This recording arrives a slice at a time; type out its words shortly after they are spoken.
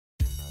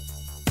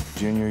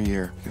junior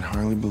year. I can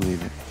hardly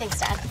believe it. Thanks,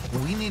 Dad.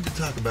 We need to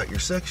talk about your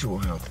sexual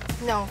health.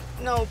 No,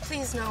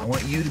 please, no. I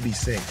want you to be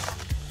safe.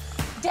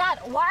 Dad,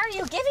 why are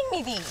you giving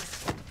me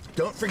these?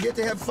 Don't forget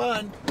to have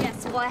fun.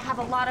 Yes, well, I have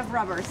a lot of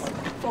rubbers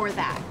for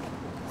that,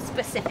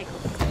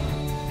 specifically.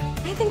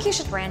 I think you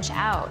should branch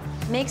out.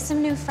 Make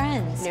some new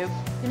friends. Nope.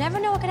 You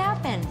never know what could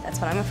happen. That's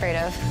what I'm afraid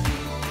of.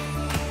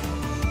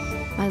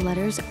 My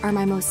letters are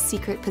my most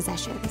secret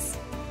possessions.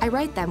 I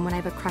write them when I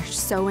have a crush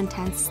so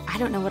intense, I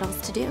don't know what else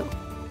to do.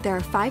 There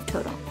are 5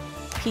 total.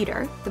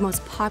 Peter, the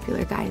most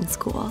popular guy in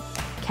school,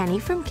 Kenny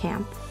from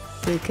camp,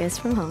 Lucas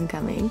from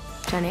homecoming,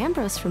 John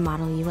Ambrose from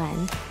Model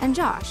UN, and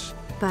Josh,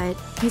 but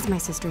he's my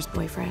sister's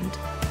boyfriend.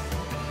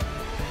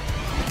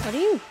 What are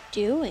you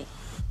doing?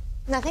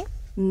 Nothing?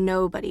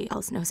 Nobody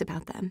else knows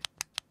about them.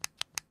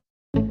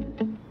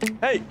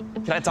 Hey,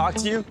 can I talk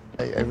to you?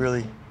 I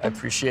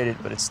appreciate it,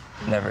 but it's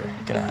never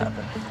gonna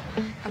happen.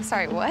 I'm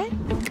sorry, what?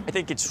 I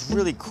think it's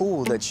really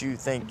cool that you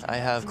think I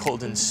have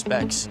golden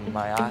specks in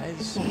my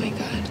eyes. Oh my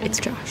God, it's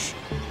Josh.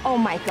 Oh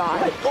my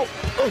God. Oh,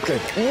 okay.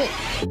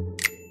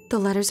 The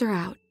letters are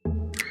out.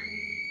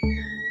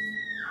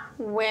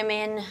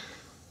 Women.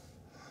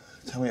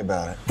 Tell me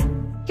about it.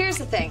 Here's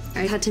the thing.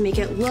 I had to make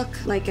it look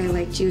like I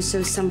liked you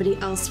so somebody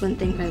else wouldn't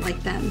think I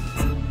liked them.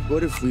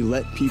 What if we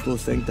let people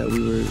think that we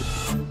were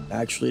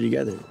actually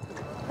together?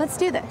 Let's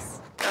do this.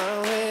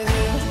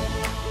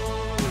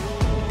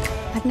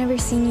 I've never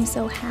seen you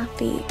so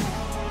happy.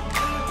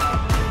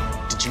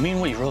 Did you mean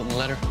what you wrote in the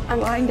letter? I'm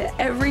lying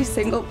to every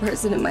single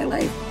person in my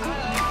life.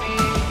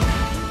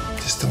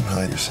 Just don't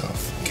hide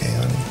yourself, okay,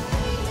 honey?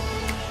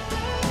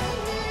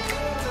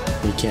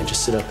 You can't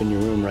just sit up in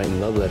your room writing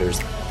love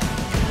letters.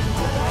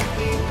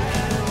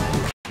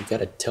 You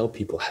gotta tell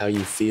people how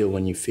you feel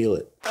when you feel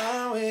it.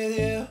 I'm with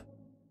you.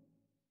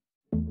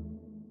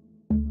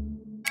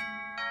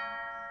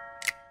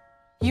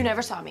 You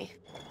never saw me.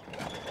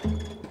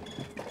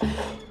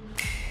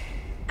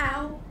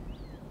 Ow,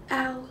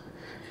 ow,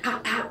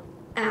 ow, ow,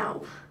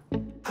 ow.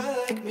 I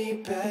like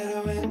me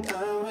better when I'm